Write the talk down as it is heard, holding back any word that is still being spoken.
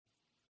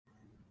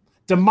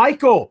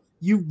DeMichael,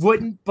 you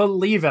wouldn't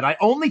believe it. I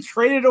only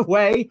traded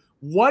away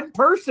one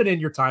person in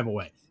your time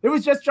away. It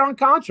was just John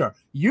Conchar.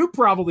 You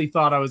probably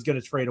thought I was going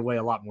to trade away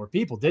a lot more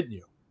people, didn't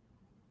you?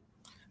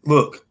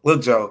 Look,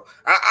 Joe.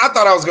 I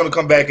thought I was going to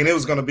come back and it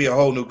was going to be a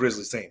whole new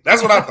Grizzlies team.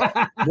 That's what I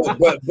thought.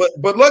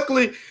 but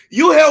luckily,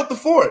 you held the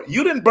fort.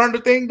 You didn't burn the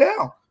thing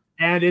down.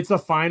 And it's a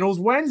Finals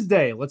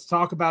Wednesday. Let's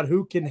talk about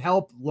who can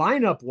help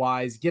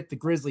lineup-wise get the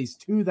Grizzlies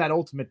to that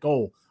ultimate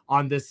goal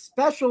on this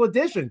special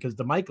edition, because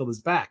DeMichael is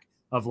back,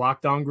 of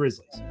Locked On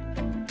Grizzlies.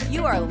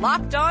 You are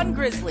Locked On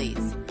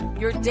Grizzlies,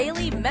 your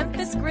daily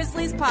Memphis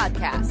Grizzlies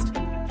podcast.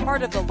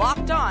 Part of the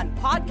Locked On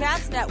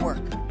Podcast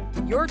Network,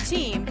 your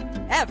team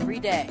every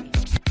day.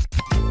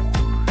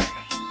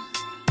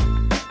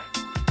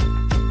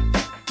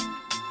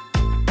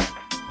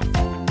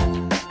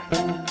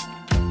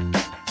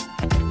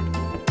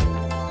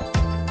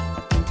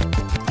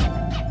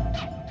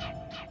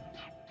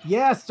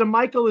 Yes,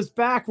 DeMichael is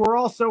back. We're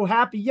all so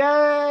happy.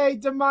 Yay,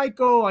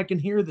 DeMichael. I can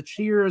hear the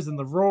cheers and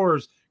the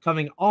roars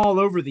coming all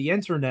over the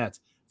internet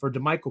for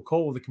DeMichael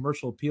Cole, the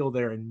commercial appeal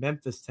there in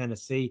Memphis,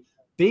 Tennessee,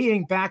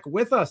 being back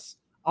with us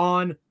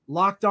on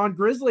Locked On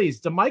Grizzlies.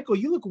 DeMichael,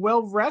 you look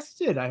well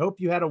rested. I hope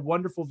you had a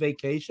wonderful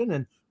vacation,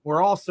 and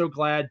we're all so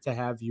glad to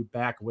have you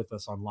back with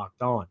us on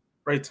Locked On.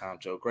 Great time,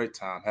 Joe. Great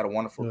time. Had a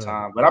wonderful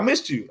time. But I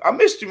missed you. Man.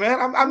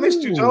 I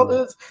missed you,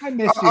 Joe. I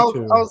missed you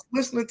too. I was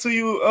listening to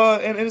you,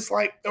 and it's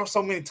like there were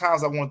so many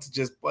times I wanted to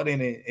just butt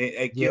in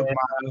and give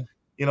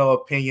my,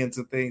 opinions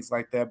and things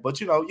like that. But,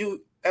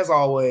 you, as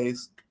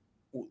always,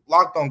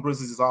 Locked On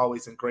Grizzlies is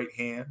always in great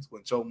hands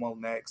when Joe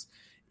Monax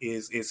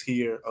is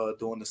here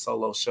doing the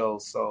solo show.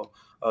 So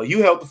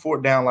you held the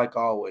fort down like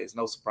always.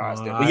 No surprise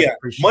there. But, yeah,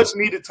 much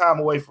needed time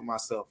away from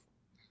myself.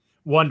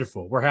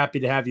 Wonderful. We're happy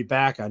to have you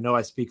back. I know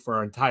I speak for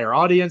our entire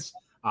audience.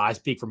 I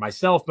speak for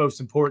myself, most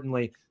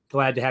importantly.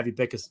 Glad to have you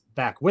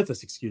back with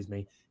us,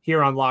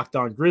 here on Locked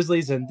On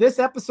Grizzlies. And this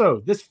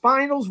episode, this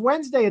Finals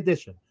Wednesday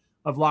edition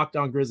of Locked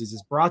On Grizzlies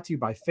is brought to you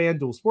by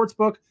FanDuel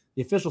Sportsbook,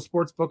 the official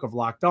sportsbook of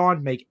Locked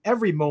On. Make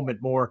every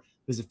moment more.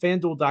 Visit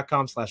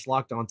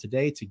FanDuel.com/Locked On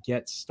today to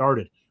get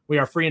started. We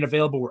are free and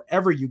available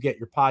wherever you get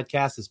your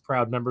podcasts as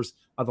proud members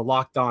of the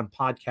Locked On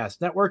Podcast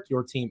Network,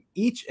 your team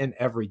each and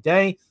every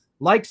day.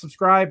 Like,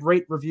 subscribe,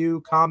 rate,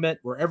 review, comment,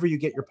 wherever you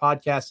get your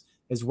podcasts,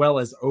 as well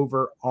as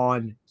over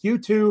on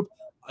YouTube.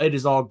 It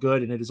is all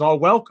good, and it is all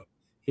welcome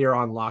here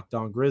on Locked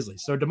On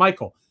Grizzlies. So,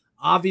 DeMichael,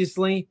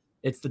 obviously,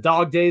 it's the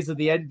dog days of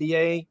the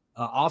NBA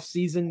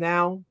offseason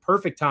now.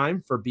 Perfect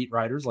time for beat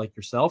writers like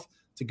yourself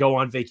to go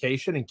on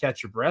vacation and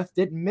catch your breath.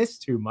 Didn't miss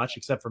too much,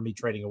 except for me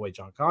trading away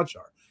John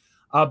Conchar.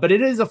 But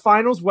it is a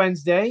Finals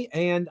Wednesday,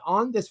 and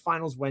on this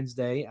Finals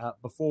Wednesday,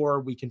 before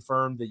we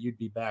confirmed that you'd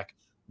be back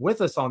with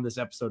us on this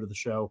episode of the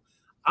show,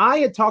 I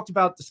had talked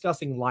about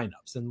discussing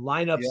lineups and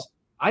lineups.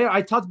 Yeah.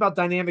 I talked about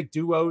dynamic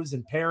duos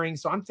and pairings.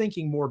 So I'm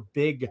thinking more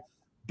big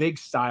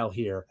style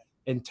here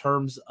in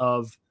terms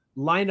of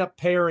lineup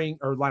pairing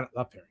or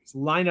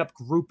lineup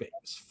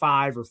groupings,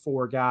 5 or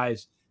 4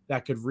 guys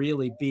that could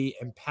really be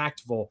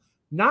impactful,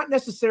 not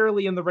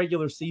necessarily in the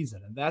regular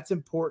season. And that's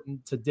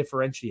important to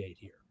differentiate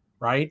here,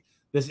 right?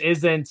 This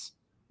isn't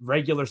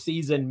regular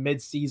season,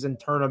 mid-season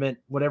tournament,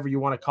 whatever you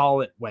want to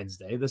call it,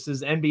 Wednesday. This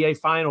is NBA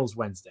Finals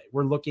Wednesday.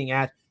 We're looking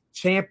at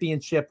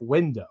championship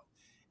window.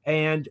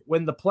 And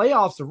when the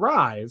playoffs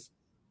arrive,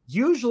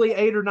 usually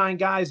 8 or 9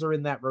 guys are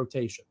in that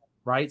rotation,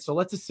 right? So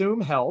let's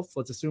assume health.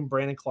 Let's assume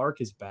Brandon Clark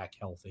is back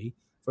healthy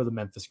for the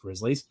Memphis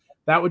Grizzlies.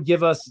 That would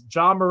give us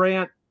Ja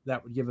Morant.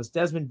 That would give us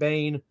Desmond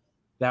Bane.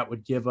 That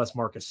would give us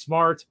Marcus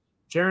Smart,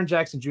 Jaren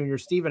Jackson Jr.,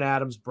 Steven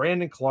Adams,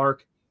 Brandon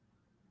Clark,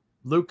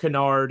 Luke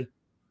Kennard.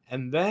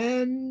 And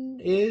then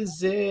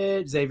is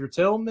it Xavier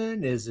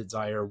Tillman? Is it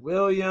Zaire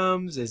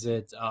Williams? Is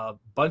it a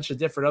bunch of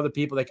different other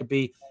people that could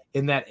be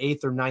in that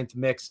 8th or 9th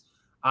mix?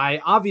 I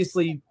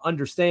obviously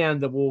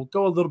understand that we'll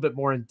go a little bit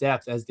more in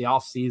depth as the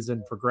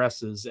offseason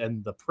progresses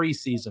and the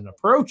preseason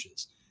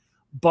approaches.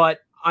 But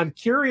I'm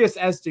curious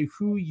as to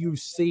who you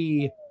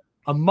see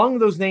among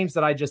those names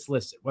that I just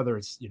listed, whether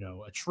it's,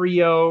 a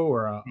trio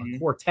or a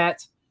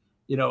quartet,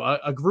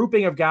 a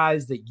grouping of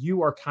guys that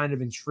you are kind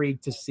of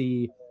intrigued to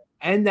see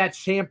and that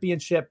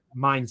championship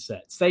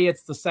mindset. Say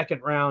it's the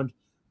second round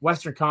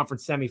Western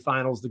Conference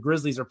semifinals. The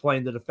Grizzlies are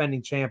playing the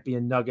defending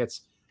champion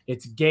Nuggets.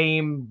 It's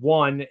game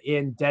 1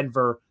 in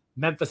Denver.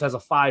 Memphis has a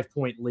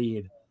 5-point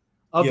lead.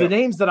 Of the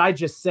names that I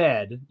just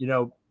said,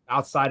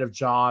 outside of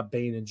Ja,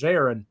 Bane, and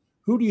Jaren,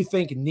 who do you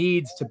think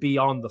needs to be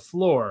on the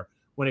floor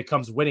when it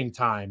comes winning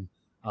time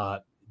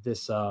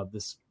this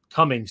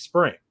coming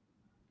spring?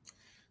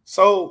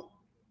 So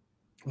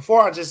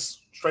before I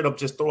just straight up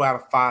just throw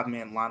out a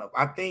 5-man lineup,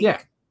 I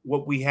think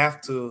what we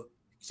have to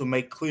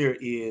make clear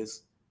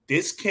is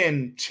this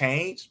can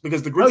change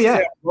because the Grizzlies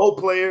have role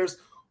players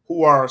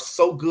who are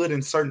so good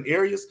in certain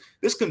areas.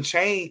 This can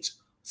change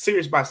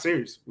series by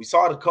series. We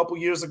saw it a couple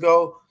years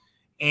ago,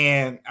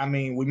 and I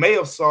mean, we may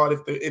have saw it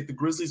if the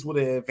Grizzlies would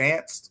have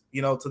advanced, to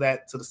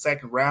the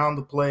second round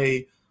to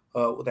play.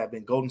 Would that have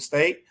been Golden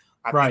State?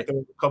 I think there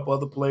were a couple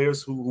other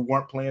players who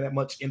weren't playing that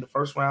much in the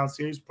first round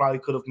series, probably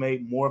could have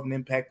made more of an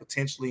impact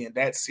potentially in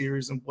that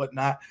series and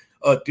whatnot.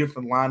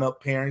 Different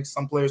lineup pairings.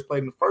 Some players played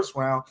in the first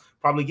round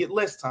probably get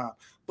less time.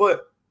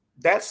 But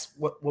that's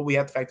what we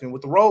have to factor in.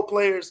 With the role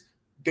players,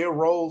 their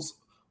roles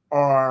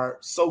are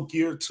so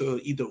geared to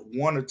either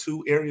one or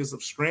two areas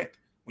of strength.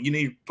 When you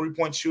need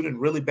three-point shooting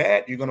really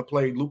bad, you're going to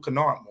play Luke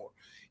Kennard more.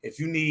 If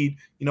you need,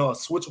 a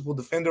switchable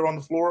defender on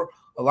the floor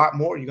a lot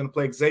more, you're going to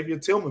play Xavier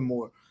Tillman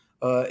more.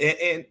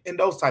 And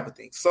those type of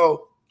things.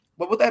 So,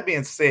 but with that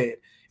being said,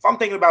 if I'm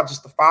thinking about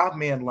just the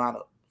 5-man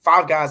lineup,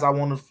 5 guys I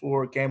want on the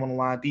floor, game on the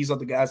line, these are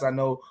the guys I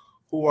know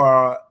who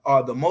are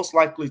the most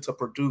likely to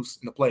produce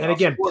in the playoffs. And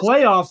again,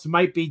 playoffs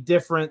might be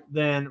different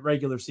than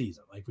regular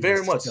season. Like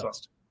very much so.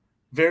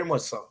 Very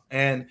much so.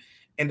 And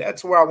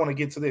that's where I want to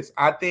get to this.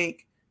 I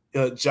think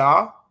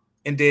Ja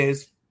and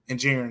Dez and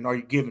Jaren are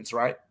your givens,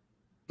 right?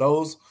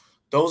 Those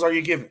are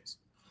your givens.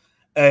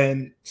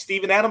 And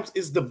Steven Adams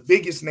is the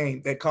biggest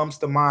name that comes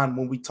to mind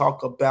when we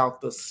talk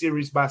about the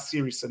series by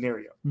series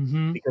scenario.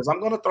 Mm-hmm. Because I'm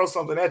going to throw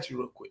something at you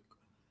real quick.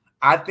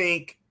 I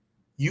think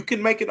you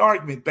can make an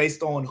argument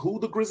based on who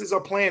the Grizzlies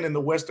are playing in the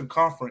Western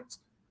Conference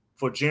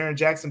for Jaren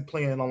Jackson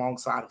playing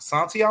alongside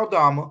Santi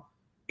Aldama,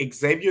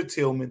 Xavier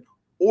Tillman,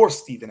 or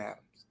Steven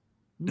Adams,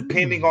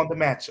 depending on the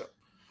matchup.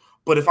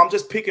 But if I'm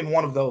just picking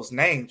one of those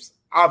names,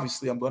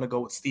 obviously I'm going to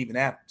go with Steven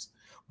Adams.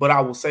 But I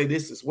will say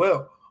this as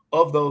well.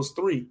 Of those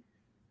 3,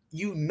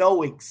 you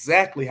know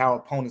exactly how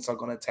opponents are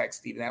going to attack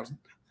Steven Adams.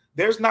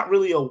 There's not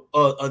really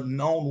a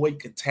known way you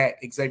can attack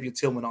Xavier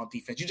Tillman on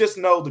defense. You just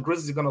know the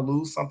Grizzlies are going to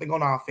lose something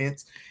on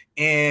offense,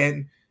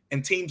 and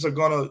teams are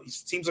gonna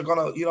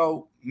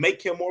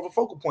make him more of a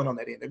focal point on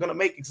that end. They're going to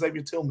make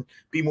Xavier Tillman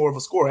be more of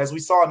a scorer, as we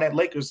saw in that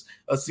Lakers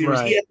series.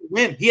 Right.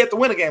 He had to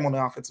win a game on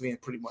the offensive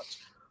end, pretty much,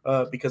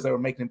 because they were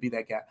making him be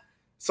that guy.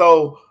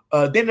 So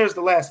then there's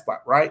the last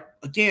spot, right?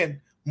 Again,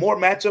 more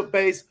matchup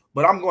based.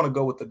 But I'm going to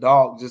go with the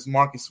dog, just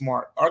Marcus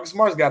Smart. Marcus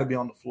Smart's got to be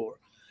on the floor.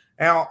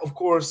 Now, of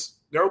course,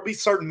 there will be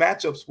certain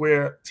matchups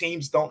where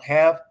teams don't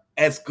have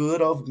as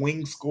good of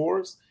wing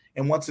scorers.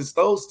 And once it's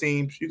those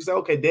teams, you can say,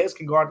 okay, Dez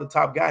can guard the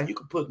top guy. And you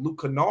can put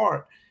Luke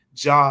Kennard,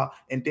 Ja,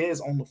 and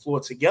Dez on the floor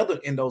together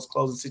in those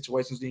closing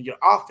situations. Then your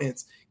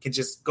offense can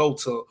just go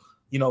to,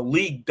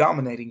 league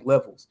dominating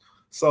levels.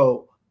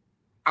 So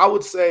I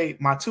would say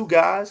my 2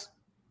 guys,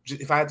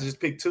 if I had to just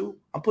pick 2,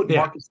 I'm putting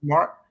Marcus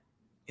Smart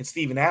and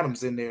Steven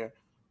Adams in there.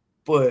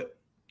 But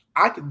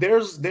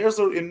there's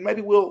and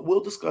maybe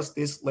we'll discuss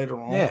this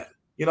later on. Yeah.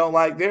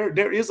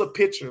 There is a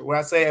picture where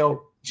I say,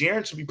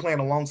 Jaren should be playing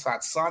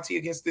alongside Santi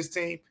against this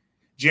team.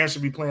 Jaren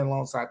should be playing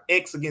alongside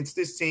X against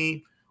this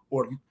team,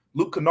 or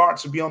Luke Kennard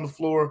should be on the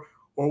floor,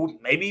 or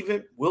maybe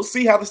even we'll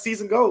see how the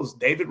season goes.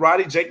 David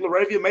Roddy, Jake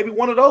LaRavia, maybe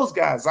one of those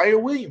guys, Zaire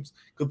Williams,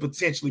 could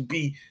potentially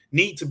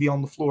need to be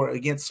on the floor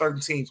against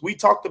certain teams. We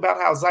talked about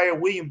how Zaire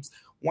Williams,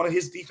 one of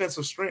his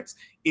defensive strengths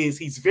is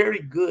he's very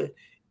good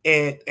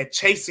at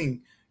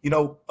chasing,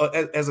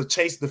 as a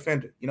chase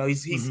defender.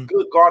 He's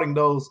good guarding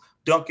those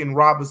Duncan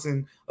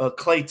Robinson,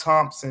 Klay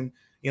Thompson,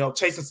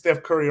 chasing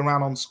Steph Curry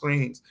around on the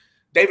screens.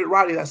 David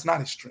Roddy, that's not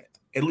his strength,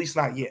 at least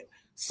not yet.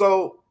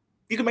 So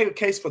you can make a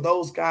case for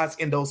those guys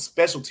in those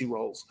specialty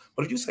roles.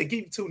 But if you say, give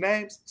you 2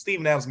 names,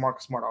 Steven Adams,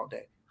 Marcus Smart all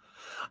day.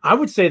 I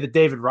would say that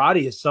David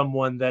Roddy is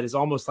someone that is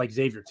almost like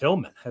Xavier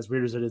Tillman, as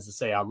weird as it is to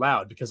say out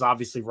loud, because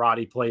obviously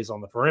Roddy plays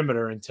on the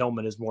perimeter and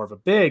Tillman is more of a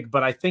big,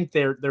 but I think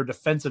their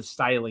defensive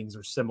stylings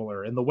are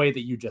similar in the way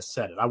that you just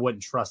said it. I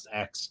wouldn't trust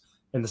X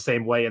in the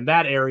same way in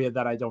that area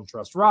that I don't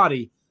trust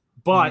Roddy,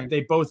 but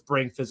they both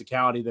bring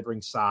physicality, they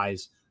bring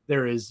size.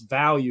 There is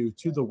value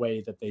to the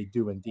way that they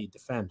do indeed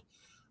defend.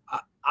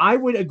 I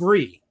would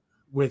agree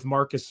with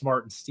Marcus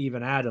Smart and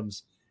Steven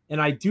Adams.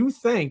 And I do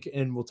think,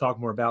 and we'll talk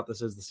more about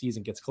this as the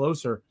season gets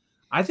closer,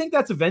 I think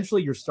that's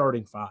eventually your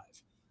starting 5.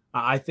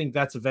 I think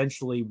that's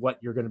eventually what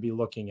you're going to be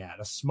looking at.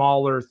 A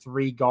smaller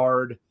 3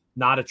 guard,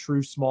 not a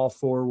true small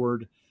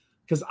forward.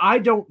 Because I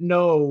don't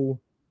know,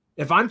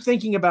 if I'm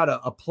thinking about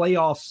a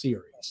playoff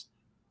series,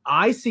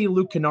 I see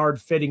Luke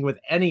Kennard fitting with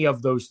any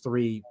of those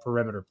 3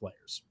 perimeter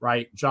players,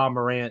 right? John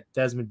Morant,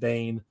 Desmond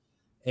Bane,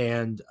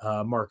 and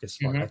Marcus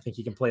Smart. I think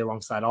he can play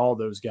alongside all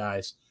those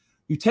guys.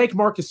 You take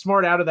Marcus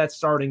Smart out of that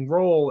starting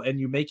role and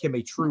you make him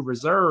a true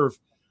reserve,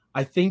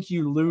 I think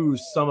you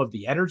lose some of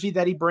the energy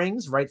that he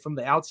brings right from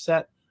the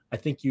outset. I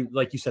think you,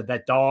 like you said,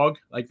 that dog,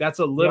 like that's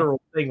a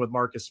literal thing with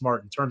Marcus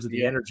Smart in terms of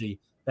the energy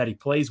that he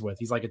plays with.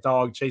 He's like a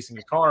dog chasing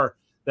a car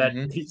that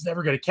he's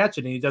never going to catch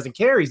it, and he doesn't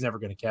care he's never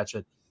going to catch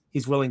it.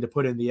 He's willing to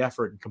put in the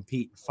effort and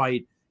compete and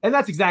fight. And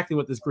that's exactly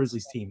what this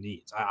Grizzlies team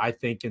needs. I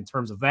think in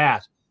terms of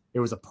that, it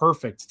was a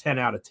perfect 10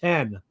 out of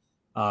 10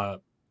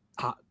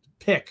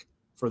 pick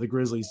for the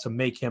Grizzlies to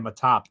make him a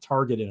top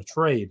target in a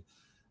trade.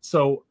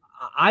 So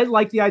I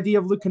like the idea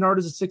of Luke Kennard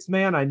as a 6th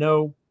man. I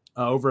know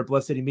over at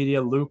Blessed City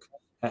Media, Luke,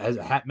 as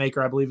a hat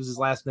maker, I believe is his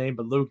last name,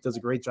 but Luke does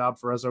a great job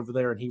for us over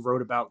there, and he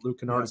wrote about Luke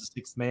Kennard as a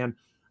 6th man.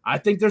 I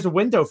think there's a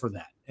window for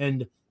that,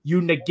 and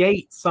you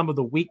negate some of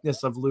the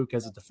weakness of Luke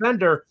as a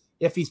defender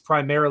if he's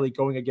primarily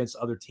going against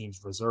other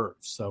teams'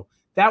 reserves. So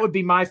that would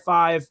be my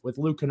 5, with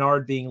Luke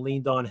Kennard being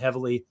leaned on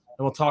heavily.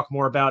 And we'll talk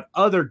more about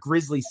other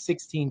Grizzlies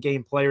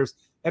 16-game players.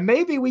 And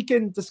maybe we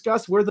can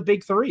discuss where the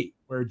big 3,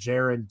 where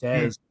Jaren,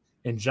 Dez,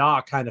 and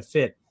Ja kind of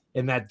fit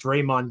in that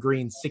Draymond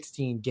Green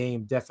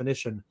 16-game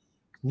definition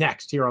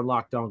next here on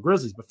Locked On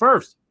Grizzlies. But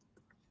first,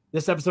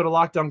 this episode of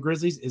Locked On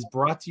Grizzlies is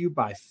brought to you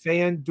by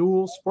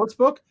FanDuel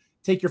Sportsbook.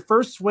 Take your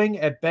first swing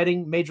at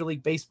betting Major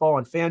League Baseball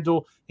on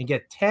FanDuel and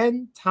get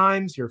 10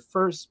 times your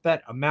first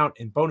bet amount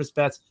in bonus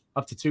bets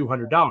up to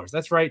 $200.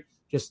 That's right.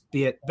 Just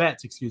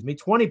bets,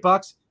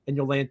 $20, and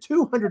you'll land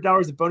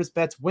 $200 in bonus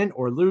bets, win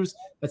or lose.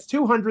 That's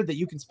 $200 that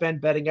you can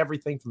spend betting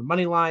everything from the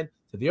money line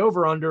to the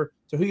over-under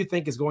to who you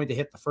think is going to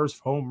hit the first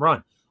home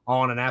run.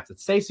 All on an app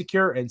that's safe,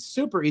 secure, and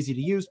super easy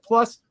to use.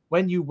 Plus,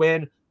 when you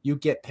win, you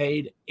get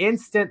paid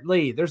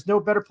instantly. There's no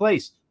better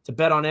place to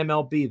bet on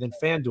MLB than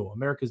FanDuel,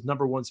 America's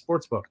 #1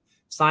 sportsbook.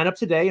 Sign up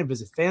today and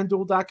visit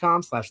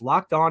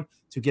FanDuel.com/lockedon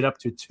to get up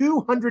to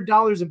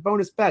 $200 in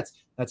bonus bets.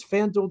 That's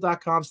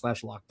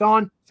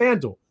FanDuel.com/lockedon.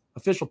 FanDuel,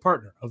 official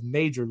partner of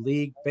Major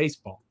League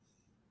Baseball.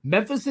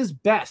 Memphis's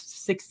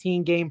best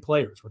 16-game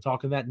players. We're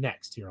talking that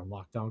next here on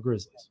Locked On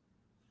Grizzlies.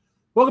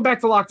 Welcome back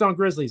to Locked On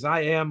Grizzlies.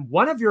 I am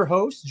one of your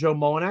hosts, Joe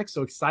Molinak.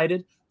 So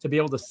excited to be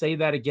able to say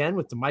that again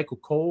with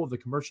DeMichael Cole of the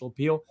Commercial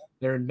Appeal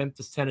there in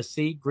Memphis,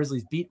 Tennessee.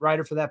 Grizzlies beat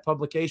writer for that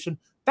publication.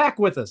 Back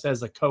with us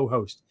as a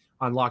co-host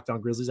on Locked On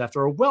Grizzlies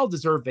after a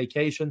well-deserved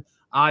vacation.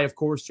 I, of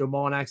course, Joe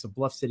Molinak of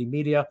Bluff City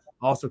Media,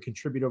 also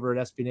contribute over at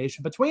SB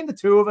Nation. Between the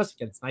two of us,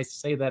 again, it's nice to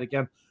say that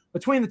again,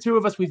 between the two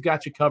of us, we've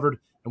got you covered,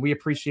 and we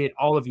appreciate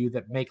all of you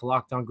that make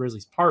Locked On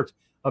Grizzlies part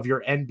of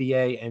your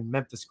NBA and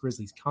Memphis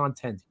Grizzlies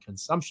content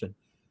consumption.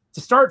 To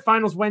start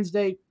Finals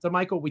Wednesday,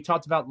 DeMichael, we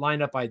talked about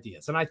lineup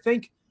ideas. And I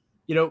think,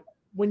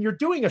 when you're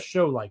doing a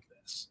show like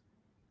this,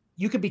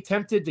 you could be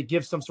tempted to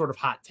give some sort of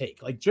hot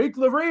take, like Jake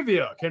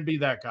LaRavia can be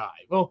that guy.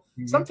 Well,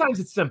 sometimes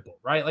it's simple,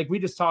 right? Like we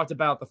just talked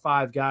about the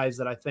 5 guys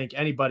that I think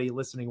anybody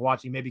listening,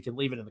 watching, maybe can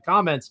leave it in the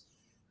comments.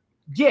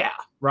 Yeah,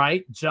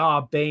 right?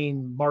 Ja,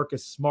 Bane,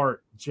 Marcus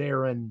Smart,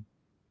 Jaren,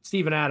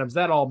 Steven Adams,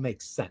 that all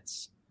makes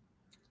sense.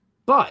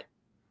 But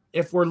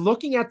if we're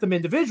looking at them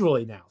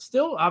individually now,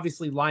 still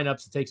obviously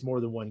lineups, it takes more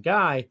than one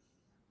guy.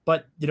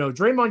 But,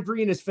 Draymond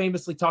Green has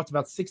famously talked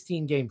about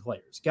 16-game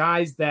players,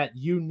 guys that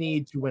you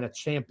need to win a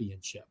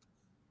championship.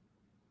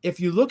 If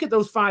you look at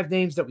those 5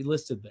 names that we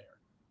listed there,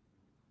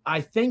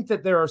 I think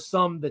that there are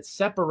some that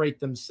separate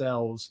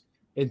themselves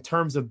in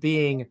terms of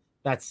being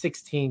that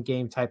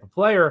 16-game type of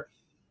player.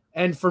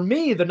 And for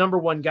me, the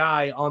 #1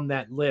 guy on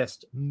that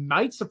list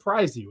might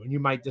surprise you, and you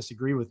might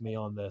disagree with me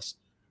on this.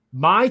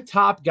 My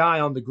top guy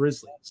on the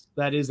Grizzlies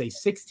that is a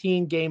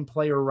 16-game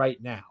player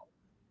right now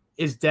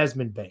is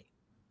Desmond Bane.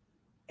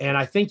 And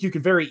I think you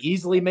could very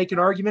easily make an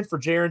argument for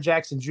Jaren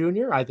Jackson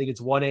Jr. I think it's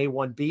 1A,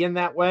 1B in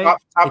that way.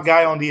 Top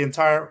guy on the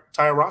entire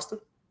roster?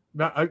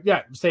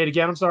 Yeah, say it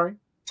again. I'm sorry.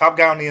 Top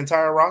guy on the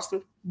entire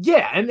roster?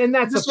 Yeah, and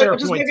that's a fair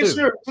point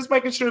too. Just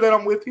making sure that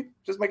I'm with you.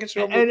 Just making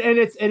sure. And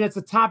it's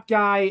a top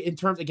guy in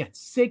terms, again,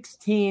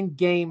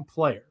 16-game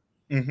player.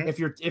 Mm-hmm.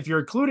 If you're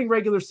including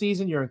regular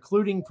season, you're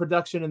including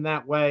production in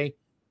that way.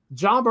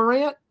 Ja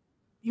Morant,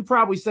 you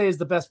probably say is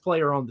the best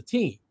player on the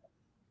team,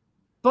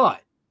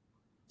 but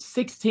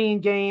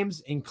 16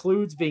 games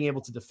includes being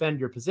able to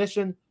defend your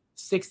position.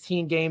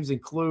 16 games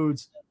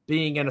includes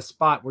being in a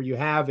spot where you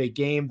have a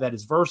game that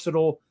is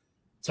versatile.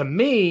 To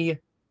me,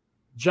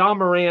 Ja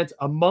Morant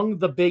among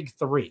the big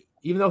 3,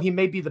 even though he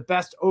may be the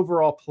best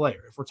overall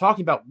player. If we're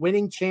talking about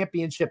winning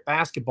championship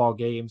basketball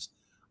games,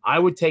 I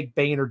would take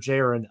Bane or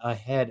Jaren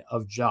ahead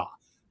of Ja.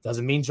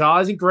 Doesn't mean Ja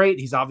isn't great.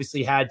 He's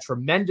obviously had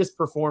tremendous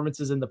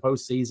performances in the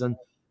postseason.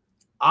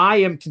 I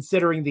am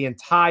considering the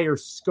entire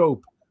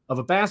scope of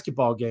a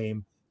basketball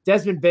game.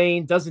 Desmond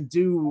Bane doesn't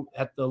do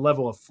at the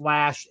level of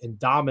flash and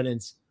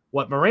dominance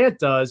what Morant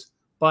does,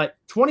 but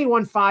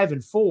 21, 5,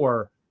 and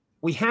 4,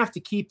 we have to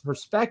keep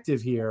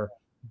perspective here.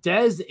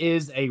 Dez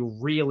is a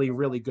really,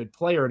 really good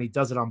player, and he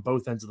does it on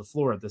both ends of the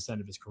floor at this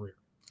end of his career.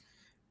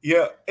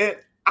 Yeah, and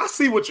I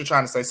see what you're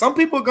trying to say. Some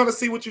people are going to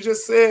see what you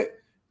just said,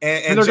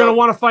 and they're going to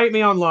want to fight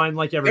me online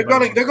like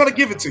everybody. They're going to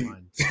give it to you.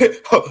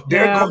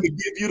 They're going to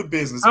give you the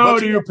business. How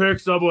do you pick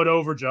someone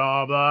over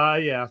Ja?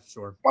 Yeah,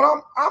 sure. But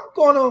I'm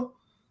going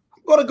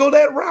to go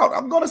that route.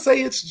 I'm going to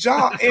say it's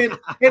Ja, and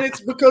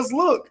it's because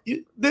look,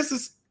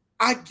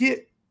 I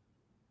get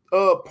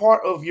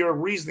part of your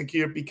reasoning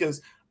here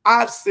because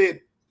I've said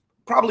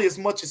probably as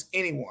much as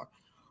anyone,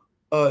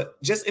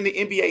 just in the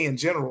NBA in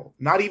general,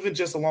 not even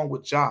just along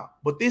with Ja,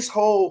 but this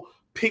whole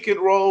pick and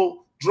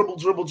roll, dribble,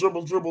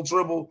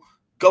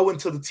 go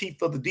into the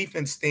teeth of the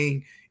defense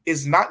thing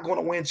is not going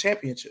to win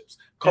championships.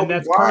 And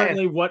that's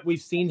currently what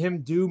we've seen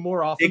him do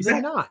more often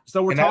than not.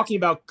 So we're talking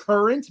about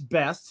current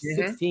best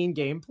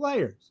 16-game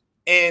players.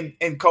 And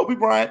Kobe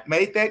Bryant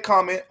made that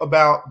comment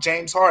about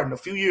James Harden a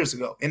few years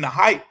ago in the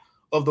height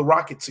of the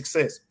Rockets'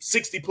 success,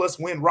 60-plus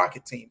win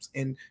Rocket teams.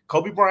 And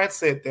Kobe Bryant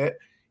said that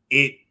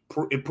it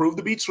proved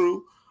to be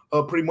true.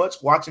 Pretty much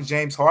watching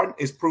James Harden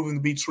is proven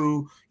to be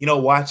true,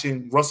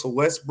 watching Russell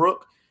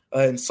Westbrook.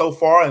 And so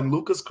far in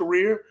Luka's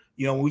career,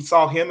 When we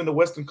saw him in the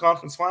Western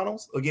Conference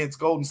Finals against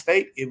Golden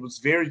State, it was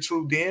very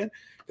true then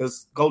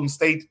because Golden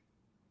State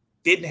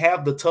didn't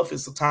have the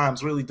toughest of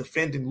times really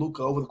defending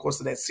Luka over the course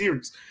of that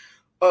series.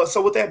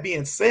 So with that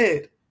being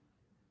said,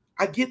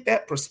 I get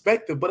that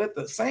perspective, but at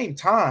the same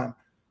time,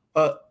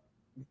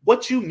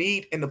 what you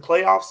need in the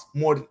playoffs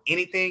more than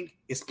anything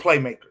is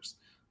playmakers.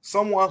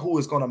 Someone who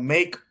is going to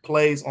make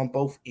plays on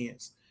both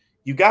ends.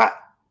 You got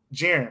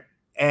Jaren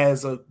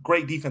as a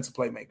great defensive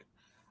playmaker.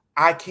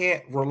 I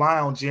can't rely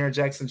on Jaren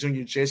Jackson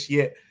Jr. just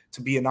yet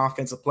to be an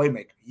offensive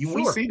playmaker.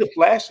 We see the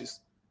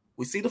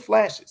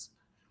flashes.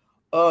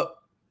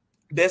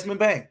 Desmond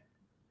Bane,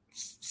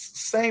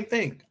 same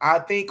thing. I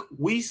think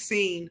we've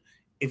seen,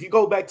 if you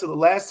go back to the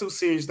last two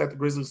series that the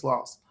Grizzlies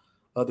lost,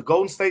 the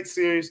Golden State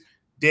series,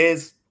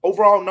 Des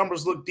overall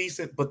numbers look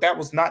decent, but that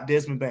was not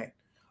Desmond Bane.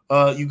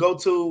 You go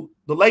to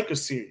the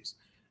Lakers series,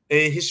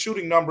 his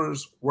shooting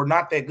numbers were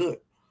not that good.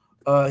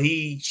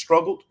 He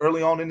struggled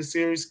early on in the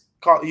series.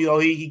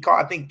 He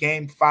caught, I think,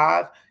 game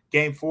 5,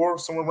 game 4,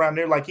 somewhere around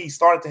there. Like, he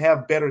started to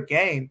have better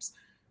games,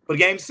 but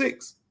game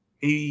 6,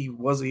 he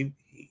wasn't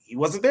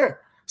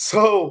there.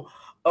 So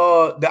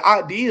the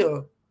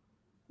idea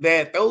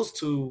that those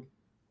two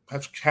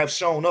have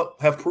shown up,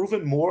 have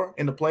proven more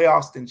in the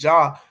playoffs than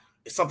Ja,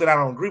 is something I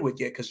don't agree with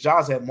yet, because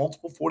Ja's had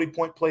multiple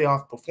 40-point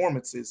playoff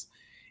performances.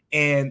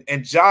 And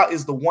Ja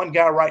is the one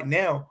guy right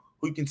now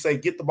who you can say,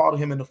 get the ball to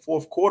him in the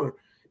fourth quarter,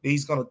 that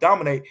he's going to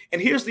dominate.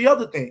 And here's the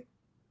other thing.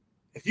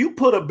 If you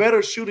put a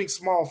better shooting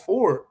small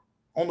forward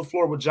on the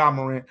floor with Ja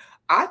Morant,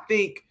 I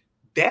think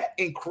that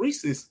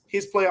increases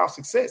his playoff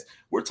success.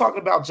 We're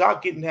talking about Ja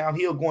getting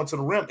downhill, going to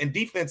the rim, and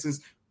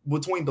defenses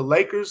between the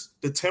Lakers,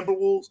 the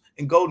Timberwolves,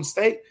 and Golden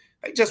State,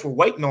 they just were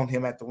waiting on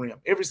him at the rim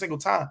every single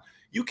time.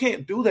 You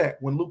can't do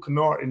that when Luke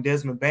Kennard and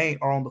Desmond Bane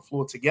are on the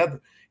floor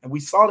together. And we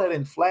saw that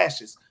in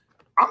flashes.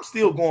 I'm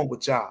still going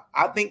with Ja.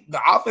 I think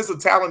the offensive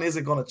talent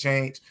isn't going to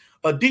change.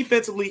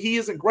 Defensively, he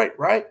isn't great,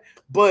 right?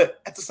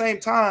 But at the same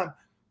time,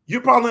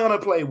 you're probably going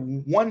to play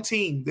one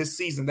team this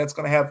season that's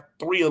going to have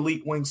 3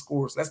 elite wing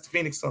scorers. That's the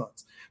Phoenix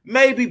Suns.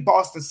 Maybe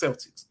Boston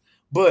Celtics.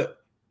 But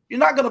you're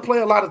not going to play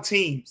a lot of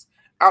teams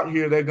out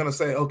here that are going to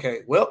say, okay,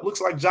 well,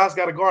 looks like Ja's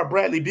got to guard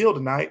Bradley Beal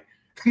tonight.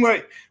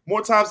 Like,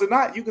 more times than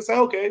not, you can say,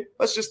 okay,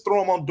 let's just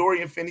throw him on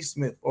Dorian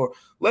Finney-Smith, or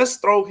let's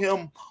throw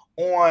him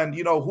on,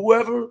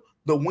 whoever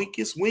the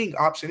weakest wing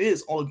option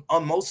is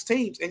on most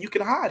teams, and you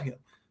can hide him.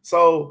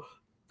 So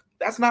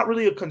that's not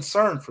really a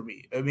concern for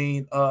me. I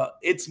mean,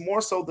 it's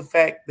more so the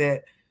fact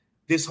that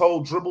this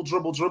whole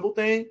dribble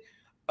thing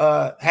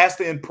has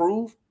to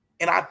improve.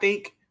 And I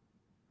think,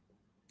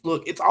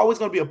 look, it's always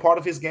going to be a part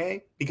of his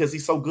game because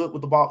he's so good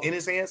with the ball in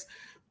his hands.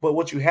 But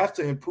what you have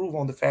to improve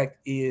on the fact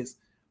is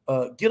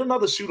get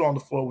another shooter on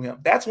the floor with him.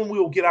 That's when we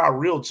will get our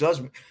real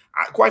judgment.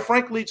 Quite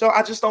frankly, Joe,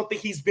 I just don't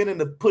think he's been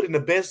put in the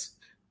best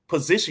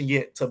position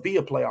yet to be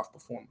a playoff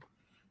performer.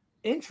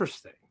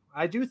 Interesting.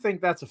 I do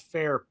think that's a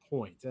fair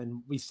point.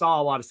 And we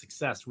saw a lot of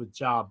success with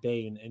Ja,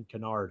 Bane, and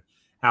Kennard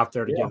out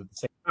there together at the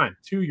same time,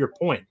 to your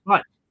point.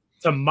 But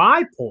to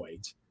my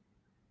point,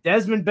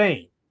 Desmond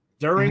Bane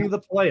during the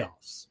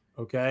playoffs,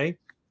 okay?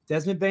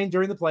 Desmond Bane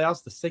during the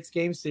playoffs, the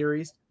 6-game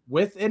series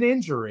with an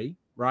injury,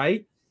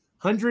 right?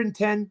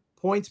 110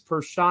 points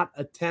per shot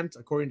attempt,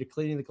 according to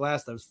Cleaning the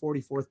Glass. That was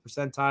 44th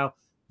percentile.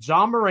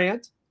 Ja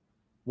Morant,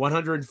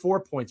 104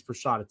 points per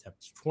shot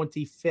attempt,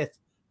 25th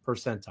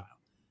percentile.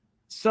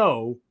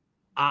 So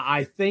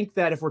I think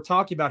that if we're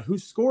talking about who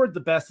scored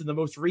the best in the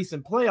most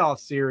recent playoff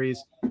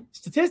series,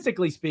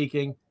 statistically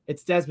speaking,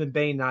 it's Desmond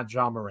Bane, not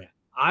Ja Morant.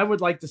 I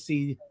would like to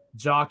see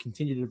Ja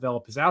continue to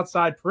develop his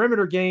outside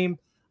perimeter game.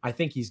 I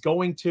think he's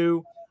going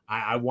to.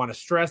 I want to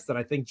stress that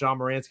I think Ja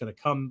Morant's going to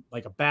come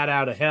like a bat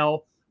out of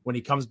hell when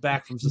he comes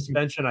back from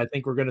suspension. I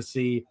think we're going to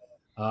see,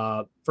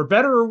 for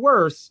better or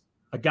worse,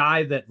 a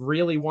guy that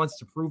really wants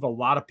to prove a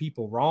lot of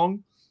people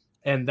wrong.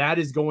 And that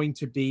is going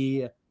to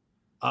be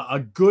a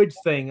good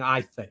thing,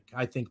 I think.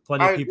 I think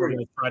plenty of people are going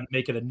to try to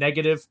make it a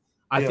negative.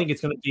 I think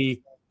it's going to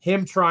be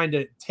him trying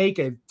to take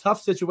a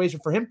tough situation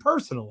for him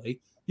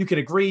personally. You can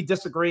agree,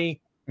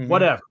 disagree,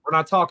 whatever. We're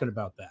not talking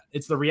about that.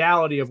 It's the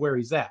reality of where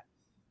he's at.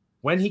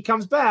 When he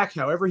comes back,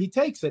 however he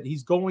takes it,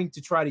 he's going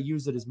to try to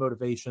use it as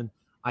motivation.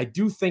 I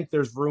do think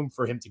there's room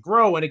for him to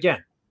grow. And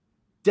again,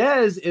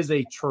 Dez is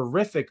a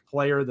terrific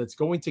player that's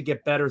going to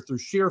get better through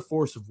sheer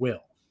force of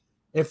will.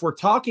 If we're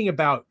talking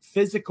about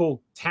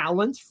physical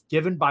talent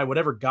given by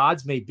whatever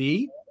gods may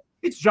be,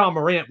 it's Ja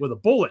Morant with a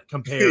bullet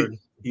compared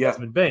to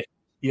Desmond Bane.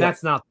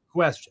 That's not the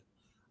question.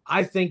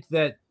 I think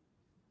that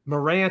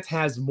Morant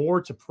has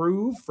more to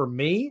prove for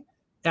me,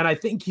 and I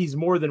think he's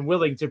more than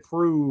willing to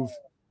prove,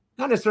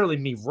 not necessarily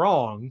me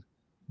wrong,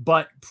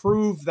 but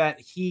prove that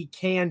he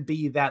can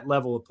be that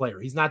level of player.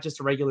 He's not just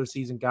a regular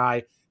season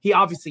guy. He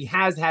obviously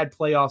has had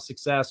playoff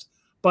success,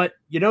 but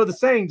you know the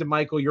saying,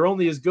 DeMichael, you're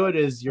only as good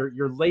as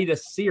your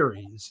latest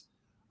series.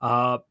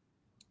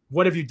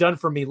 What have you done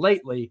for me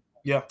lately?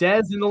 Yeah.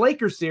 Dez in the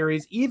Lakers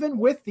series, even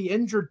with the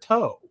injured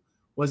toe,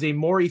 was a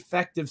more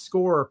effective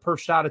scorer per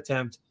shot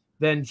attempt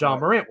than Ja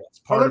Morant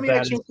was. Let me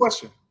ask you a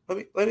question. Let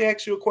me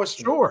ask you a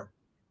question. Sure.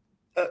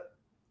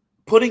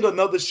 putting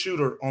another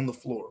shooter on the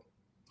floor,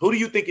 who do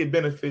you think it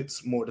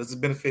benefits more? Does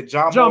it benefit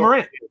Ja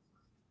Morant?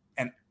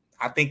 And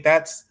I think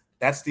that's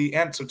the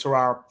answer to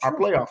our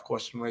playoff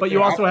question right But there.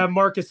 you also have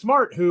Marcus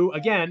Smart, who,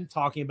 again,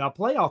 talking about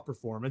playoff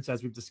performance,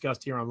 as we've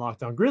discussed here on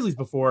Locked On Grizzlies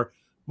before,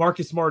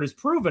 Marcus Smart has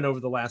proven over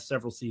the last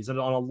several seasons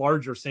on a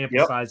larger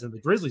sample size than the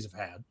Grizzlies have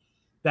had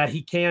that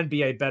he can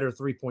be a better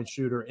three-point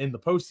shooter in the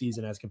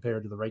postseason as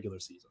compared to the regular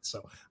season.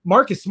 So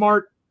Marcus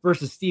Smart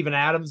versus Steven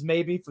Adams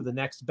maybe for the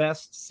next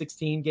best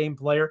 16-game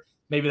player.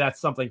 Maybe that's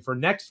something for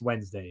next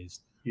Wednesday's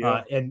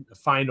and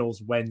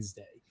Finals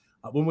Wednesday.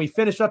 When we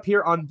finish up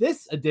here on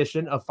this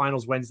edition of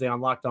Finals Wednesday on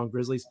Locked On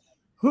Grizzlies,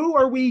 who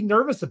are we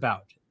nervous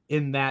about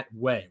in that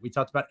way? We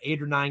talked about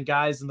 8 or 9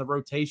 guys in the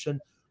rotation.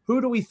 Who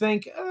do we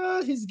think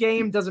his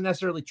game doesn't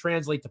necessarily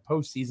translate to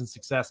postseason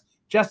success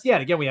just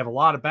yet? Again, we have a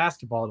lot of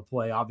basketball to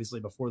play, obviously,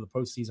 before the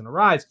postseason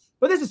arrives.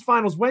 But this is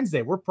Finals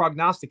Wednesday. We're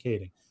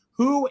prognosticating.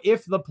 Who,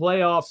 if the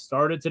playoffs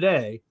started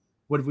today,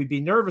 would we be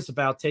nervous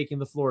about taking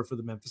the floor for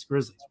the Memphis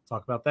Grizzlies? We'll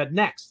talk about that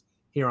next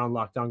here on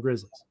Locked On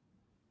Grizzlies.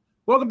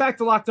 Welcome back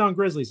to Locked On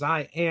Grizzlies.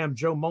 I am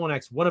Joe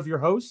Monax, one of your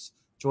hosts,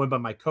 joined by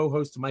my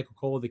co-host, Michael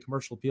Cole, the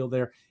commercial appeal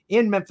there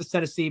in Memphis,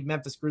 Tennessee,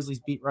 Memphis Grizzlies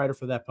beat writer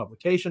for that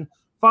publication.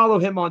 Follow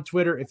him on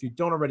Twitter if you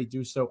don't already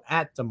do so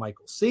at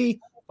DeMichaelC.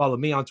 Follow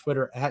me on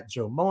Twitter at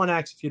Joe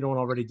Monax if you don't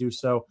already do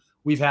so.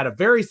 We've had a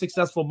very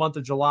successful month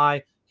of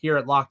July here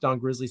at Locked On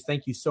Grizzlies.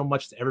 Thank you so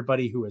much to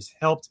everybody who has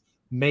helped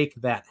make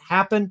that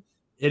happen.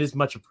 It is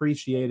much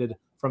appreciated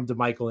from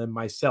DeMichael and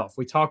myself.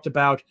 We talked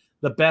about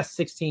the best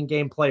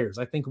 16-game players.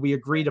 I think we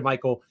agree,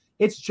 DeMichael.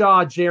 It's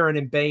Ja, Jaren,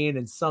 and Bane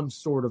in some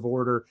sort of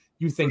order.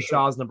 You think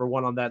Shaw's number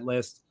one on that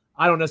list.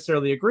 I don't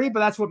necessarily agree, but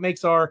that's what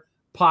makes our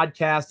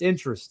podcast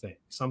interesting.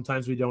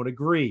 Sometimes we don't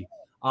agree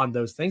on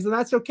those things, and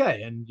that's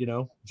okay. And,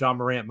 Ja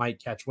Morant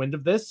might catch wind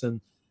of this and,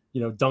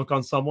 dunk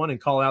on someone and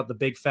call out the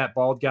big fat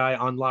bald guy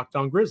on Locked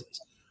On Grizzlies.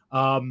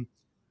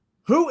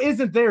 Who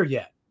isn't there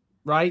yet,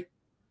 right?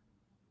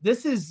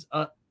 This is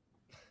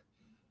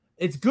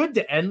it's good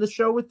to end the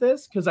show with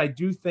this because I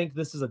do think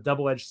this is a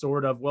double-edged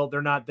sword of, well,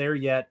 they're not there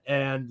yet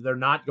and they're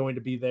not going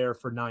to be there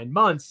for 9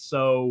 months.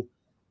 So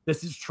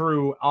this is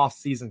true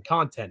off-season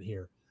content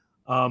here.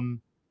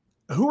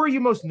 Who are you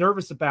most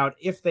nervous about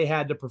if they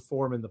had to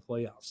perform in the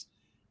playoffs?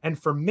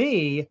 And for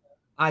me,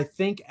 I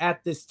think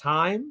at this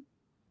time,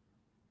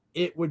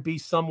 it would be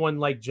someone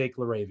like Jake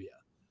LaRavia.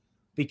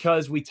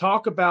 Because we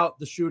talk about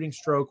the shooting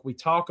stroke. We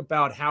talk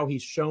about how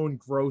he's shown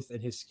growth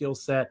in his skill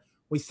set.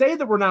 We say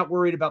that we're not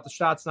worried about the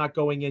shots not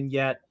going in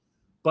yet.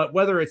 But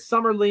whether it's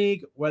Summer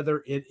League,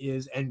 whether it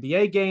is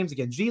NBA games,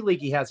 again, G League,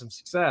 he had some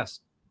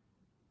success.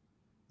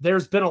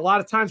 There's been a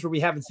lot of times where we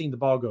haven't seen the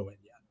ball go in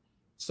yet.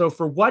 So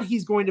for what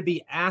he's going to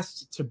be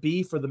asked to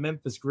be for the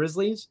Memphis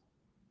Grizzlies,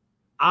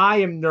 I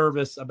am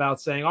nervous about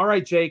saying, all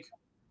right, Jake,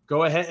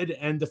 go ahead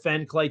and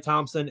defend Klay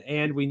Thompson,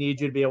 and we need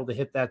you to be able to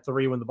hit that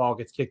three when the ball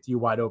gets kicked to you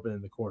wide open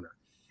in the corner.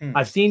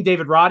 I've seen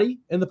David Roddy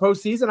in the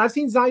postseason. I've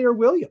seen Zaire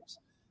Williams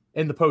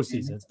in the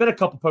postseason. It's been a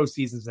couple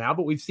postseasons now,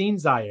 but we've seen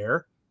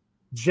Zaire.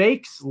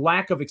 Jake's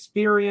lack of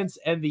experience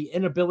and the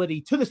inability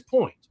to this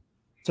point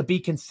to be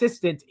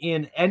consistent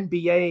in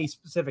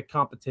NBA-specific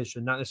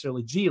competition, not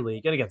necessarily G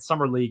League. And again,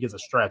 Summer League is a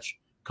stretch,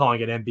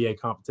 calling it NBA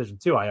competition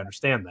too. I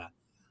understand that.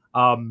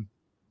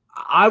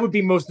 I would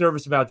be most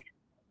nervous about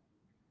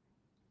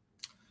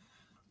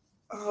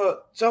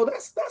Joe,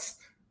 that's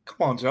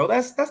come on, Joe.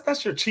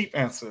 That's your cheap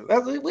answer.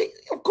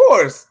 Of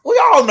course, we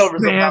all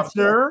nervous about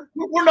him.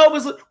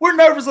 We're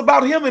nervous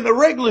about him in the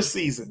regular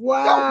season.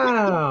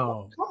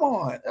 Wow. Joe, come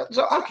on.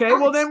 Joe, okay,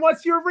 well then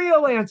what's your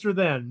real answer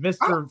then,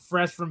 Mr.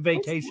 Fresh from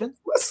Vacation?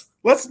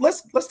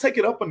 Let's take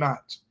it up a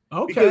notch.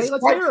 Okay, because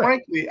let's quite hear it.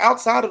 Frankly,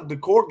 outside of the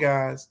core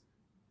guys,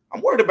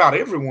 I'm worried about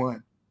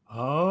everyone.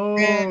 Oh.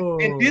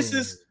 And this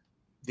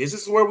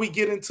is where we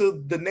get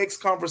into the next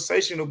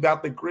conversation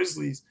about the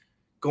Grizzlies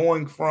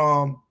going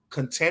from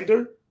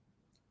contender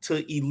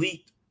to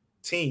elite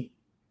team.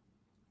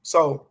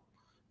 So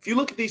if you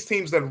look at these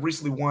teams that have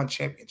recently won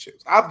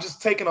championships, I've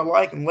just taken a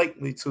liking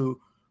lately to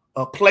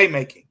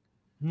playmaking.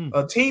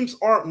 Teams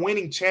aren't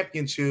winning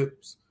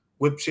championships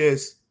with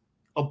just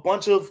a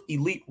bunch of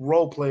elite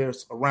role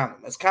players around them.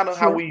 That's kind of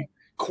how we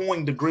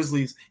coined the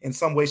Grizzlies in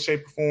some way,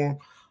 shape, or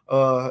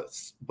form.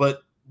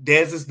 But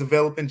Dez is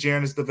developing,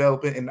 Jaren is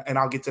developing, and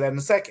I'll get to that in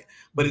a second.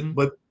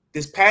 But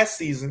this past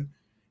season,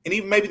 and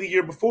even maybe the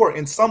year before,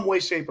 in some way,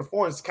 shape, or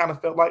form, it's kind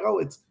of felt like,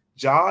 it's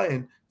Ja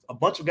and a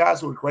bunch of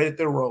guys who are great at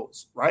their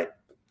roles, right?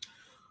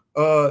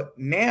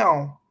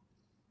 Now,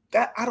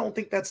 that I don't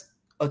think that's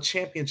a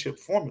championship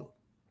formula.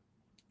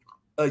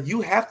 You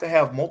have to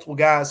have multiple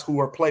guys who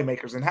are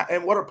playmakers.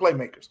 And what are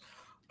playmakers?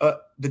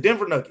 The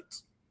Denver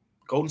Nuggets,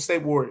 Golden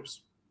State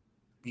Warriors.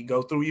 You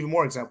go through even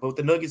more examples, but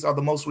the Nuggets are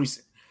the most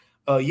recent.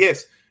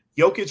 Yes,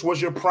 Jokic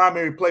was your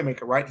primary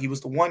playmaker, right? He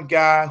was the one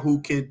guy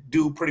who could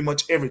do pretty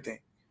much everything.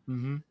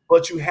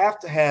 But you have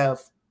to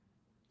have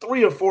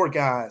 3 or 4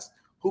 guys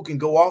who can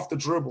go off the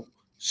dribble,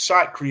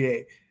 shot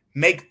create,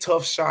 make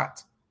tough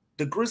shots.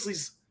 The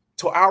Grizzlies,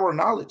 to our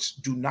knowledge,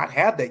 do not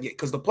have that yet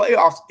because the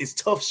playoffs is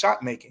tough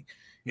shot making.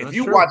 If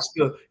you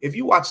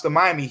watch the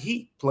Miami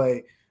Heat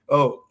play,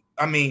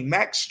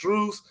 Max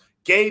Strus,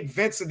 Gabe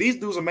Vincent, these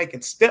dudes are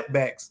making step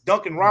backs.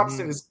 Duncan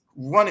Robinson is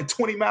running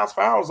 20 miles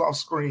per hour off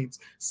screens,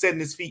 setting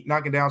his feet,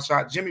 knocking down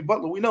shots. Jimmy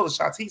Butler, we know the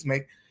shots he's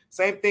making.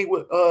 Same thing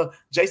with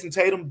Jason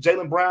Tatum,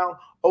 Jaylen Brown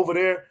over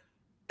there.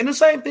 And the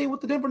same thing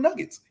with the Denver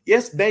Nuggets.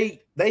 Yes,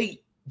 they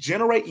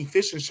generate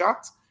efficient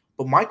shots,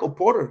 but Michael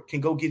Porter can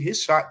go get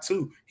his shot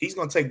too. He's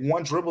going to take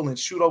one dribble and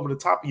shoot over the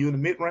top of you in the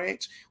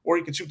mid-range, or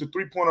he can shoot the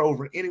three-pointer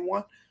over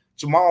anyone.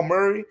 Jamal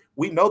Murray,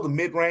 we know the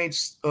mid-range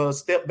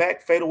step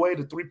back, fade away,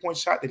 the three-point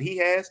shot that he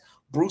has.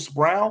 Bruce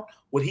Brown,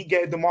 what he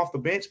gave them off the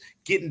bench,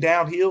 getting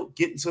downhill,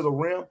 getting to the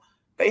rim.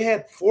 They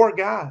had 4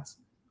 guys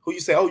who you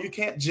say, you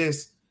can't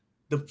just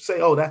say,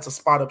 that's a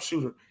spot-up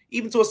shooter.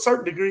 Even to a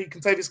certain degree,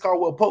 Kentavious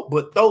Caldwell-Pope,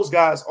 but those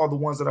guys are the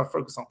ones that I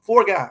focus on.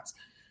 4 guys.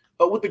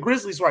 With the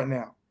Grizzlies right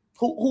now,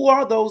 who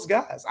are those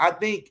guys? I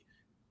think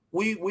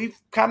we've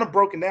kind of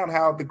broken down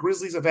how the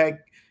Grizzlies have had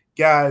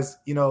guys,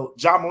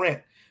 Ja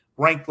Morant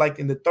ranked like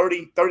in the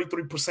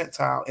 33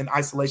 percentile in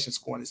isolation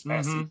scoring this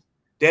past season.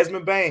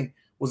 Desmond Bane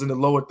was in the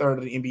lower third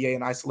of the NBA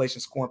in isolation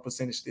scoring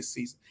percentage this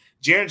season.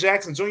 Jaren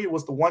Jackson Jr.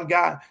 was the one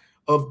guy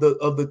of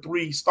the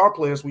 3 star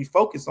players we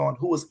focused on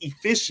who was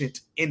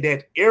efficient in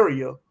that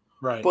area.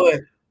 Right.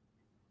 But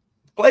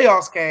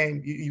playoffs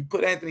came, you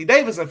put Anthony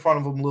Davis in front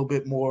of him a little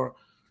bit more.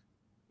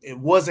 It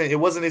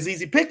wasn't as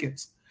easy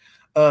pickings.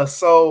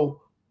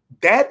 So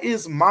that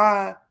is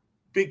my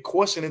big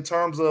question in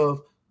terms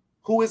of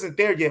who isn't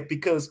there yet,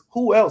 because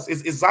who else?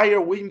 Is Zaire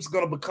Williams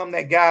going to become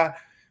that guy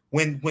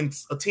when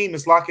a team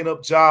is locking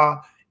up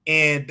Ja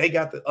and they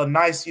got a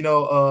nice,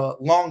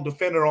 long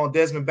defender on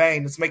Desmond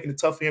Bane that's making it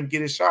tough for him to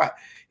get his shot?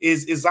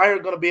 Is Zaire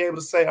going to be able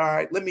to say, all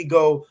right, let me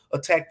go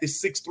attack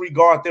this 6'3"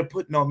 guard they're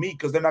putting on me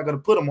because they're not going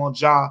to put him on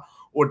Ja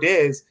or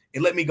Dez,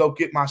 and let me go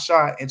get my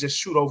shot and just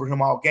shoot over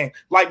him all game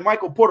like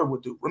Michael Porter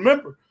would do?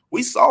 Remember,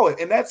 we saw it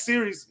in that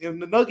series in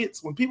the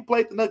Nuggets. When people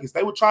played the Nuggets,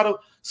 they would try to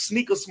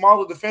sneak a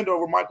smaller defender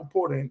over Michael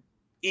Porter, and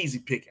easy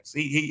pickings.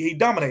 He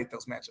dominated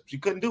those matchups. You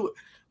couldn't do it.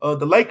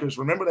 The Lakers,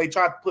 remember, they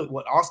tried to put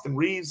Austin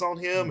Reeves on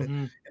him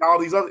and all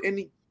these other, and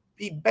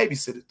he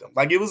babysitted them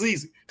like it was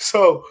easy.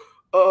 So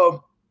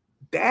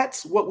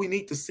that's what we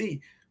need to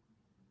see.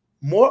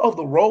 More of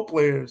the role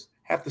players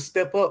have to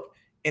step up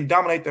and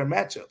dominate their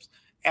matchups.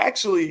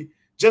 Actually,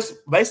 just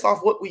based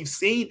off what we've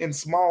seen in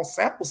small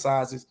sample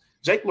sizes,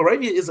 Jake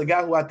LaRavia is a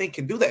guy who I think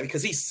can do that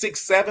because he's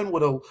 6'7"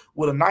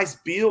 with a nice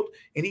build,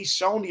 and he's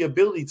shown the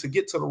ability to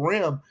get to the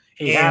rim.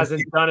 He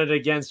hasn't done it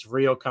against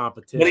real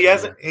competition. But he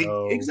hasn't.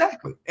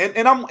 Exactly.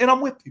 And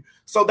I'm with you.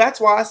 So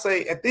that's why I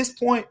say at this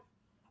point,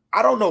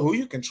 I don't know who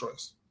you can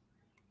trust.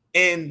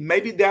 And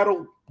maybe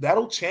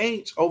that'll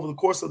change over the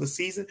course of the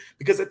season,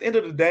 because at the end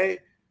of the day,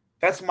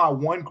 that's my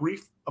one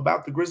grief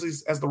about the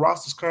Grizzlies as the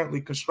roster is currently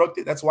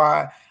constructed. That's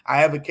why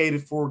I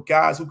advocated for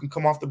guys who can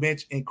come off the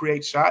bench and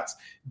create shots.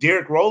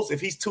 Derrick Rose, if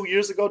he's 2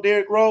 years ago,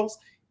 Derrick Rose,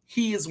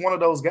 he is one of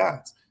those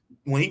guys.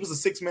 When he was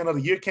a 6-man of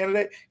the year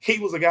candidate, he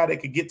was a guy that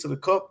could get to the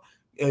cup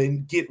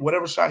and get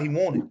whatever shot he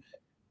wanted.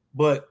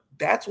 But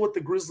that's what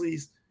the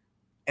Grizzlies,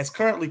 as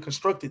currently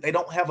constructed, they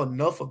don't have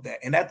enough of that.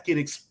 And that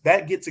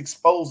gets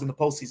exposed in the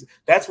postseason.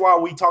 That's why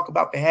we talk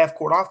about the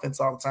half-court offense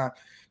all the time,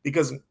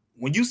 because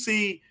when you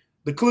see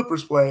the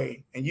Clippers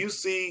play and you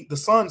see the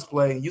Suns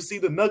play and you see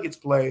the Nuggets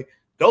play,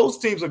 those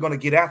teams are going to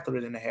get after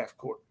it in the half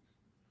court.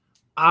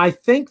 I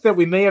think that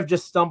we may have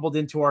just stumbled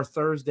into our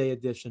Thursday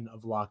edition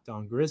of Locked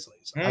On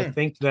Grizzlies. I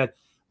think that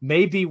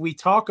maybe we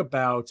talk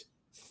about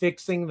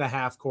fixing the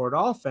half-court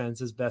offense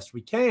as best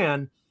we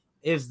can.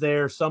 Is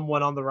there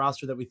someone on the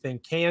roster that we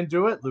think can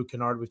do it? Luke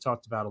Kennard, we've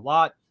talked about a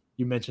lot.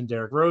 You mentioned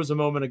Derrick Rose a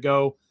moment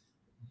ago.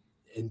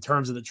 In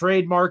terms of the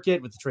trade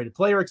market, with the traded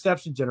player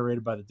exception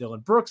generated by the Dillon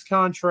Brooks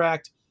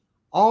contract,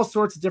 all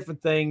sorts of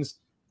different things.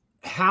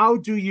 How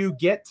do you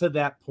get to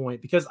that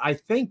point? Because I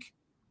think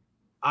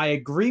I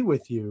agree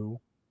with you.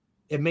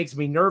 It makes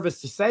me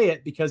nervous to say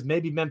it, because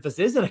maybe Memphis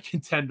isn't a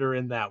contender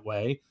in that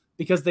way,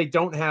 because they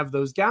don't have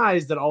those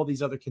guys that all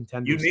these other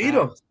contenders You need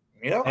have. them.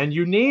 Yeah. And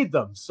you need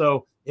them.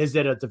 So is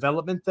it a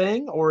development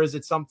thing, or is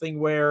it something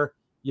where,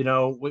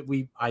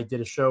 I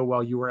did a show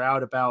while you were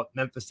out about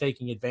Memphis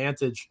taking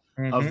advantage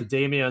of the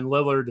Damian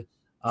Lillard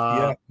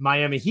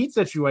Miami Heat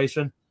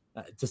situation?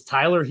 Does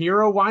Tyler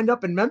Hero wind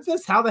up in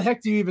Memphis? How the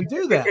heck do you even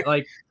do that?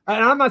 And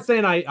I'm not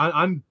saying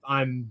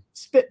I'm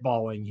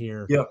spitballing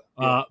here.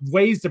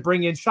 Ways to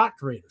bring in shot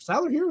creators.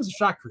 Tyler Hero is a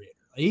shot creator.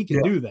 He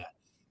can do that.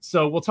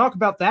 So we'll talk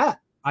about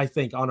that, I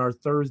think, on our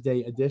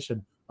Thursday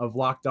edition of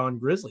Locked On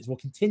Grizzlies. We'll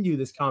continue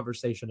this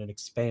conversation and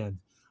expand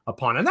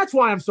upon it. And that's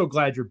why I'm so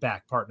glad you're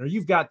back, partner.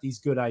 You've got these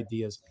good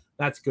ideas.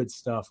 That's good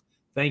stuff.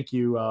 Thank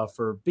you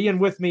for being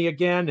with me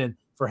again and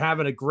for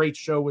having a great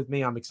show with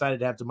me. I'm excited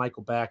to have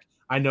DeMichael back.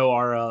 I know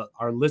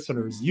our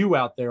listeners, you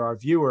out there, our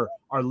viewer,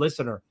 our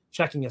listener,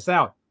 checking us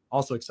out,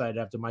 also excited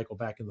to have DeMichael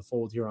back in the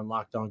fold here on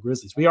Locked On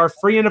Grizzlies. We are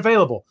free and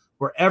available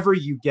wherever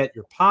you get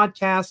your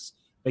podcasts.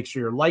 Make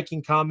sure you're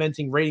liking,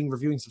 commenting, rating,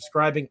 reviewing,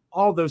 subscribing,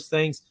 all those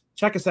things.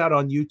 Check us out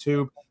on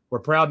YouTube. We're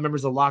proud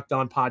members of Locked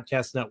On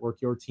Podcast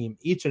Network, your team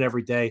each and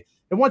every day.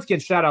 And once again,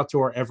 shout out to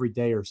our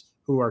everydayers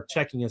who are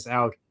checking us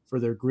out for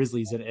their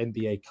Grizzlies and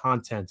NBA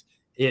content.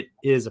 It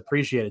is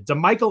appreciated.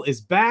 DeMichael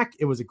is back.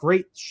 It was a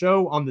great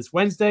show on this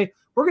Wednesday.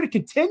 We're going to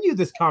continue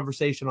this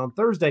conversation on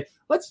Thursday.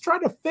 Let's try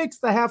to fix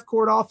the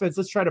half-court offense.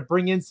 Let's try to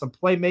bring in some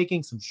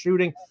playmaking, some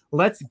shooting.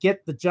 Let's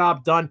get the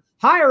job done.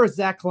 Hire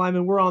Zach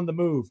Kleiman. We're on the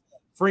move.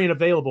 Free and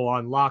available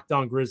on Locked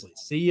On Grizzlies.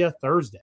 See you Thursday.